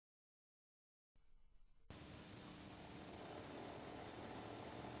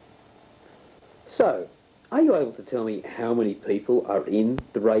So, are you able to tell me how many people are in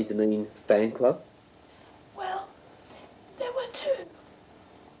the Ray Dinneen fan club? Well, there were 2,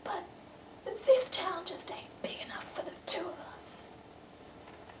 but this town just ain't big enough for the 2 of us.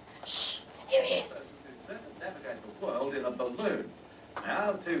 Shh, here he is. Navigate the world in a balloon.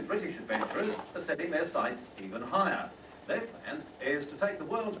 Now, 2 British adventurers are setting their sights even higher. Their plan is to take the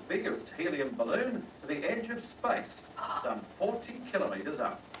world's biggest helium balloon to the edge of space, some 40 kilometres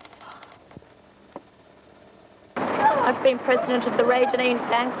up. I've been president of the Ray Dinneen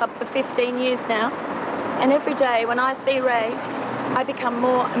fan club for 15 years now, and every day when I see Ray, I become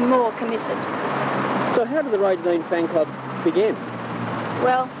more and more committed. So how did the Ray Dinneen fan club begin?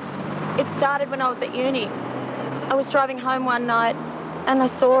 Well, it started when I was at uni. I was driving home one night and I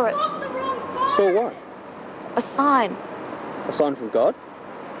saw it. Saw what? A sign. A sign from God?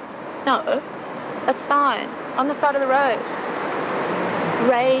 No, a sign on the side of the road.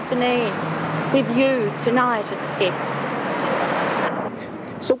 Ray Dinneen, with you tonight at 6.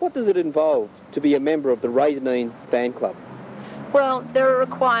 So what does it involve to be a member of the Ray Dinneen fan club? Well, there are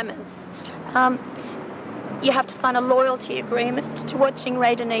requirements. You have to sign a loyalty agreement to watching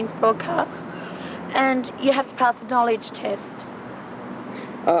Ray Dinneen's broadcasts, and you have to pass a knowledge test.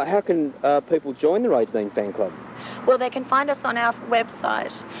 How can people join the Ray Dinneen fan club? Well, they can find us on our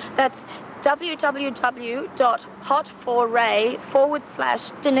website. That's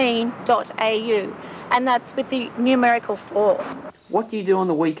www.hot4ray/Dinneen.au, and that's with the numerical 4. What do you do on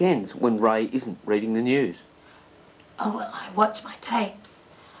the weekends when Ray isn't reading the news? Oh, well, I watch my tapes.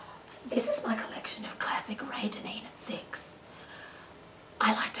 This is my collection of classic Ray Dinneen at 6.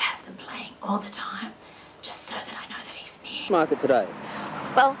 I like to have them playing all the time, just so that I know that he's near. Market today.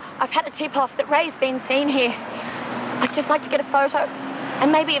 Well, I've had a tip-off that Ray's been seen here. I'd just like to get a photo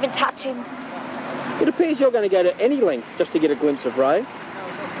and maybe even touch him. It appears you're going to go to any length just to get a glimpse of Ray.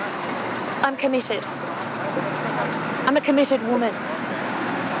 I'm committed. I'm a committed woman.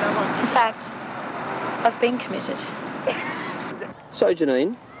 In fact, I've been committed. So,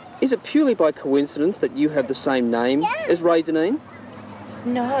 Janine, is it purely by coincidence that you have the same name as Ray Dinneen?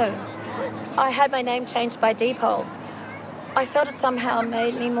 No. I had my name changed by Depol. I felt it somehow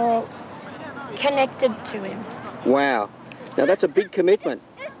made me more connected to him. Wow. Now that's a big commitment.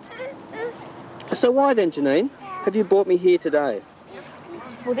 So why then, Janine, have you brought me here today?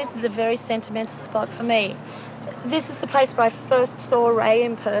 Well, this is a very sentimental spot for me. This is the place where I first saw Ray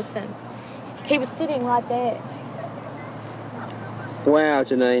in person. He was sitting right there. Wow,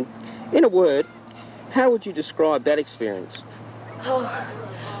 Janine. In a word, how would you describe that experience? Oh.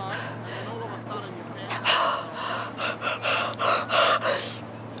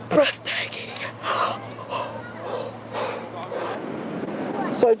 Breathtaking.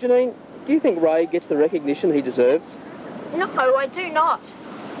 So, Janine, do you think Ray gets the recognition he deserves? No, I do not.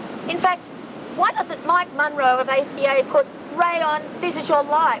 In fact, why doesn't Mike Munro of ACA put Ray on This Is Your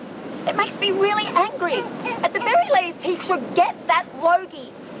Life? It makes me really angry. At the very least, he should get that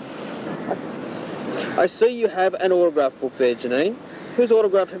Logie. I see you have an autograph book there, Janine. Whose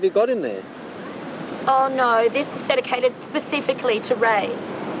autograph have you got in there? Oh no, this is dedicated specifically to Ray.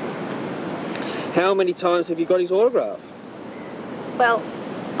 How many times have you got his autograph? Well,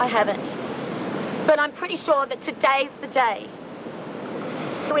 I haven't. But I'm pretty sure that today's the day.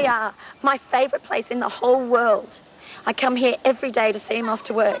 Here we are, my favourite place in the whole world. I come here every day to see him off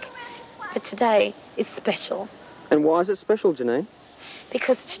to work. But today is special. And why is it special, Janine?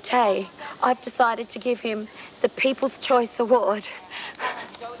 Because today I've decided to give him the People's Choice Award.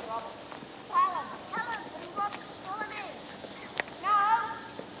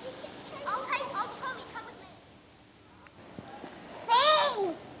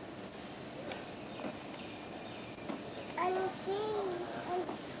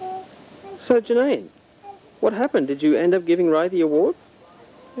 So, Janine, what happened? Did you end up giving Ray the award?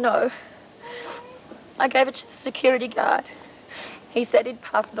 No. I gave it to the security guard. He said he'd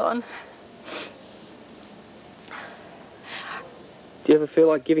pass it on. Do you ever feel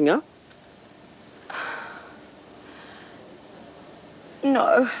like giving up?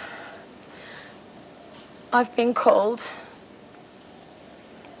 No. I've been called.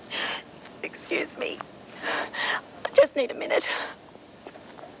 Excuse me. I just need a minute.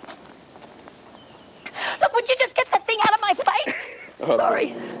 Look, would you just get that thing out of my face? Oh.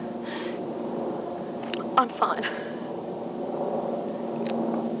 Sorry. I'm fine.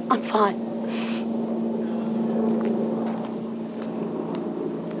 I'm fine.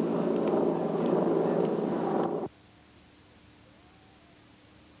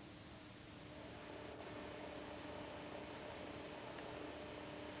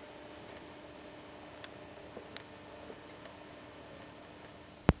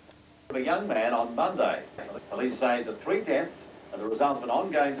 of a young man on Monday. Police say the 3 deaths are the result of an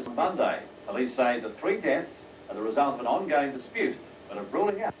ongoing dispute. Police say the 3 deaths are the result of an ongoing dispute, but are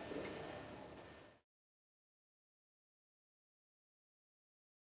ruling out